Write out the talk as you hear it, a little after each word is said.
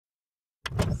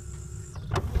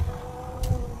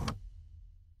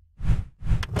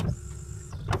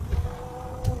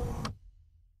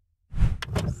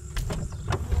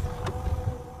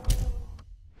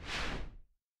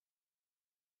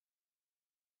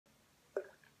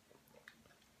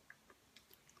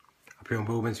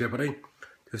Brewing Wednesday, everybody.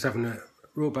 Just having a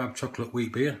rhubarb chocolate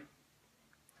wheat beer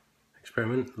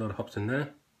experiment. A lot of hops in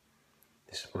there.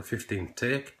 This is about a 15th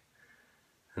take,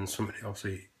 and somebody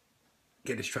obviously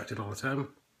get distracted all the time.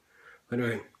 But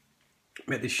anyway,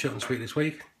 make this short and sweet this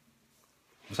week.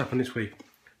 What's happened this week?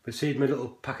 Received my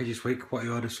little package this week. What I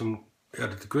ordered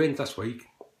the grains last week,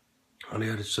 and I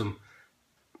ordered some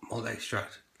malt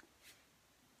extract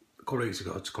a couple of weeks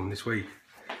ago to come this week.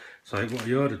 So what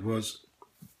I ordered was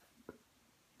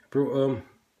brought home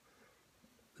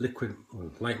liquid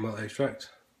light malt extract.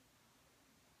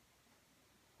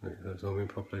 That's all in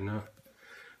properly now.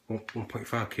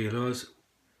 1.5 kilos.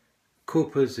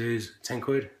 Coopers is 10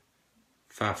 quid,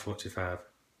 5.45,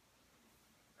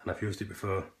 and I've used it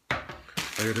before. I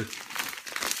ordered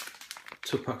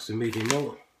 2 packs of medium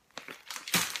malt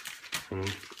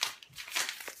and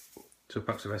 2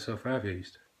 packs of SO5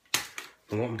 used.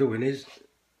 And what I'm doing is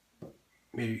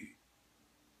my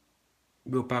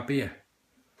rhubarb beer.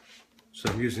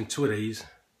 So I'm using 2 of these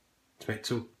to make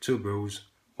two brews,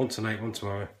 one tonight, one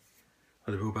tomorrow,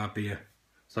 for the rhubarb beer.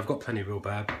 So I've got plenty of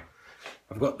rhubarb.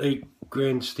 I've got the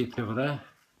grain steeping over there,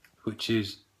 which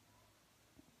is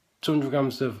 200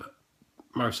 grams of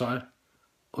marisota,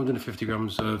 150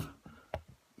 grams of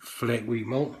flake wheat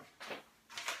malt.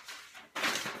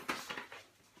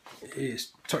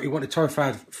 You want a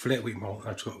torrefied flake wheat malt.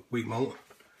 I've got wheat malt,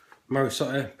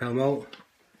 marisota, pale malt,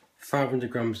 500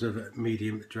 grams of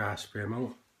medium dry spray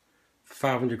malt,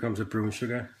 500 grams of brewing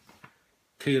sugar,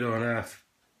 1.5 kilos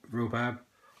rhubarb,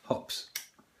 hops,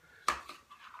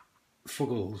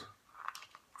 fuggles,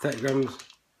 30 grams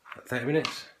at 30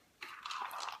 minutes,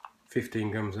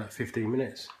 15 grams at 15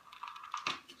 minutes.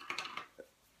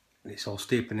 And it's all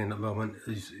steeping in at the moment.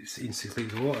 It's in 6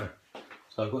 litres of water.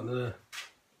 So I've got another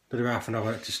half an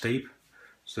hour to steep.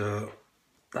 So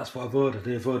that's what I've ordered.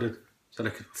 I've ordered so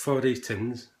like 4 of these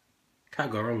tins. Can't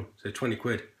go wrong. So 20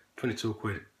 quid, 22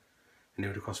 quid, and it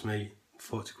would have cost me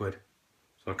 40 quid.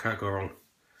 So I can't go wrong.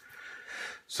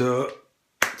 So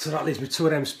that leaves me 2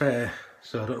 of them spare.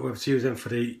 So I don't know whether to use them for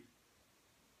the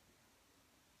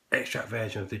extract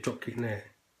version of the dropkick net.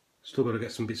 Still got to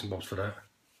get some bits and bobs for that.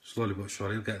 Slowly but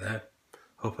surely I'll get there.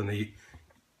 Hoping the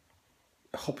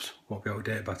hops won't be out of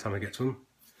date by the time I get to them.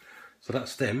 So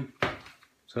that's them.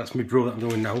 So that's my brew that I'm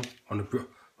doing now on the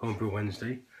Home Brew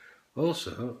Wednesday.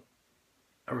 Also,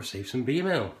 I received some beer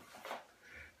mail.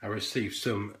 I received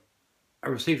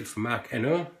it from Mark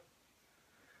Ennor,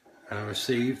 and I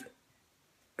received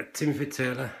a Timothy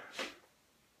Taylor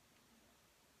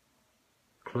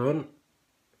clone,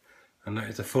 and that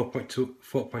is a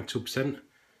 4.2%,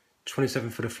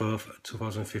 27th for the 4th,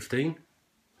 2015.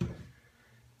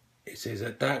 It is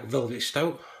a dark velvet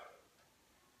stout,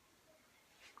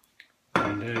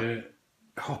 and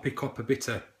hoppy copper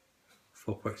bitter,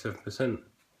 4.7%.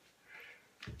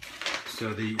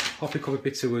 So the hoppy copper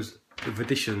bitter was, with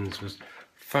additions, was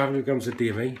 500 grams of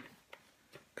DME, 1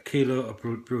 kilo of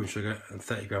brewing sugar, and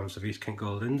 30 grams of East Kent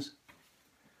Goldens.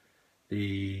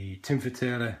 The Timothy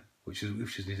Taylor, which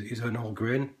is his own whole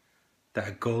grain, that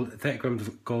had 30 grams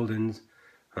of Goldens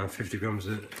and 50 grams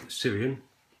of Syrian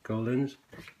Goldens.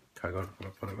 Can't go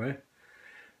put it away.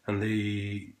 And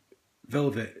the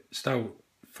Velvet Stout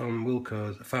from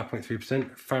Wilco's,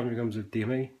 5.3%, 500 grams of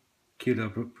DME, 1 kilo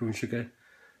of brewing sugar,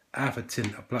 half a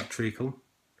tin of black treacle,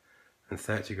 and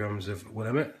 30 grams of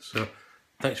Willamette. So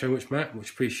thanks very much, Matt, much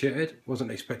appreciated. Wasn't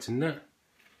expecting that.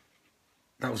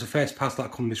 That was the first parcel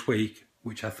that come this week,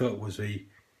 which I thought was the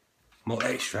malt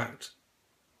extract.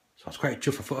 So I was quite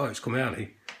chuffed. I thought, oh, it's come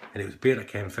early, and it was beer that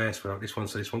came first without this one,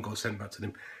 so this one got sent back to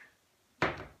them.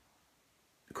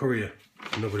 The courier,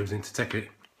 nobody was in to take it.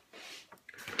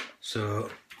 So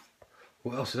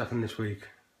what else has happened this week?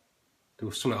 There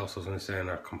was something else I was going to say and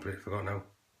I completely forgot now.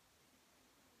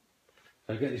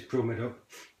 So I get this brew made up.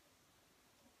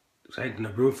 So I ain't done a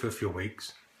brew for a few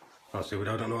weeks. Honestly, I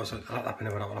don't know what's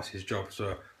happening with that last year's job,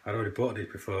 so I'd already bought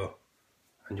these before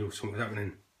I knew something was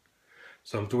happening.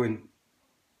 So I'm doing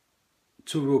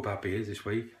 2 rhubarb beers this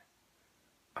week.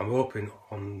 I'm hoping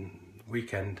on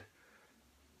weekend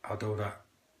I'll do that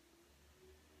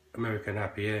American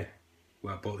IPA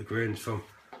where I bought the grains from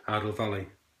Ardell Valley.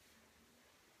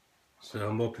 So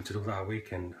I'm hoping to do that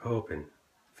weekend,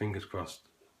 fingers crossed,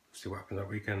 see what happens that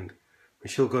weekend. We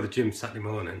shall go to the gym Saturday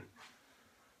morning,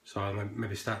 so I might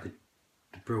maybe start the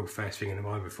brew first thing in the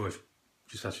morning before,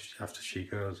 just after she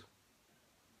goes.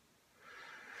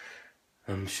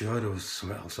 I'm sure there was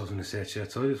something else I was going to say to you. I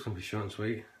told you it's going to be short and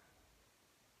sweet.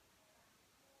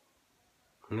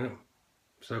 No.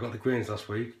 So I got the grains last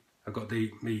week. I got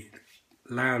the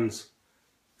lines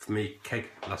for me keg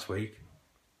last week,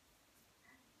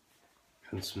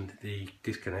 and the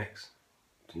disconnects.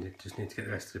 Just need to get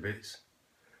the rest of the bits.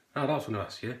 Oh, that's what I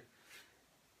asked you.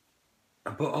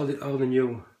 I bought all the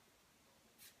new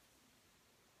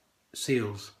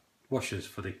seals, washers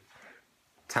for the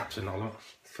taps and all that,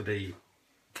 for the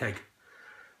keg.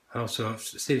 And also I've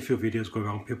seen a few videos going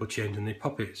around, people changing the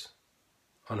poppets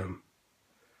on them.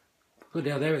 Bloody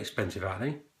hell, they're expensive, aren't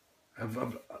they?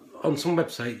 On some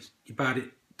websites, you buy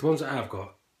it, the ones that I've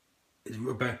got is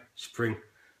rubber, spring,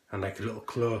 and like a little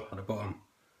claw at the bottom.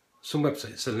 Some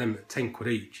websites sell them at 10 quid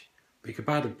each, but you can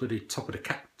buy the bloody top of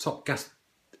the top gas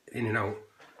in and out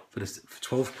for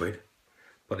 12 quid.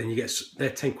 But then you get, they're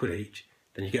 10 quid each.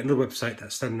 Then you get another website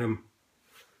that's selling them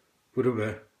with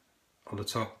rubber on the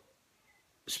top,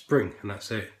 spring, and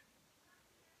that's it.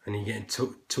 And you're getting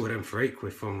two of them for 8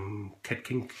 quid from Keg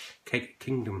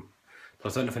Kingdom.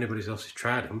 Plus, I don't know if anybody else has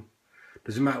tried them.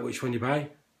 Doesn't matter which one you buy.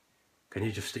 Can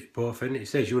you just stick both in? It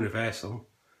says universal.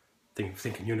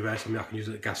 Thinking universal, I mean I can use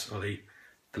the gas or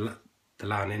the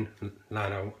line in,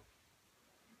 line out.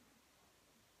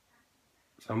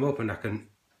 So I'm hoping I can.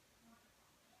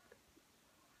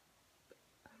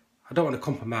 I don't want to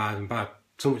compromise and buy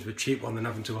too much of a cheap one than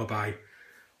having to go buy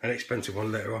an expensive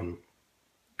one later on.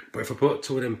 But if I bought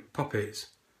 2 of them poppets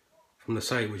from the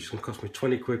site, which is going to cost me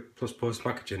 20 quid plus post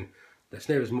packaging, that's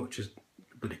near as much as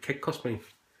the keg cost me.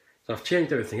 So I've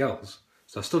changed everything else,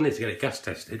 so I still need to get it gas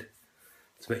tested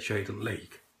to make sure it doesn't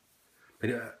leak.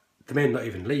 But they may not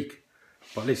even leak,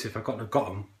 but at least if I've got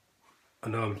them, I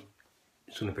know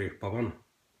it's going to be bob on.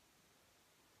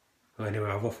 Well,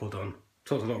 anyway, I've waffled on,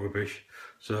 talked a lot of rubbish.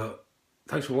 So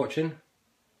thanks for watching.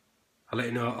 I'll let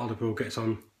you know how the brew gets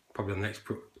on, probably on the next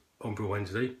on Brew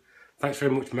Wednesday. Thanks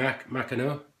very much, Mark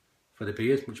Ennor, for the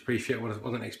beers. Much appreciated. I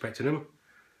wasn't expecting them.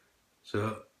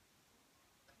 So,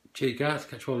 cheers guys,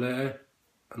 catch you all later.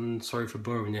 And sorry for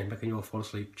boring you, making you all fall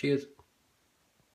asleep. Cheers.